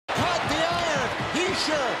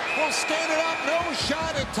Hischier will skate it up. No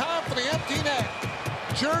shot in time for the empty net.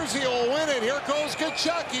 Jersey will win it. Here goes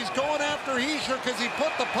Tkachuk. He's going after Hischier because he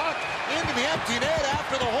put the puck into the empty net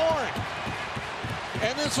after the horn.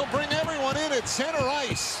 And this will bring everyone in at center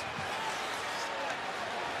ice.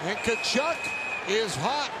 And Tkachuk is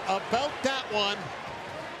hot about that one.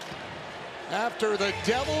 After the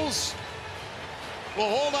Devils will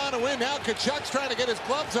hold on to win. Now Tkachuk's trying to get his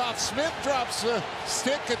gloves off. Smith drops a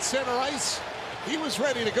stick at center ice. He was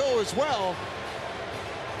ready to go as well.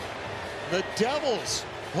 The Devils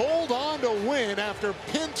hold on to win after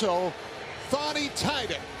Pinto thought he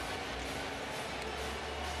tied it.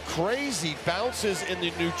 Crazy bounces in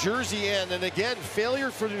the New Jersey end, and again, failure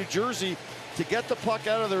for New Jersey to get the puck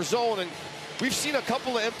out of their zone. And we've seen a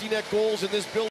couple of empty net goals in this build.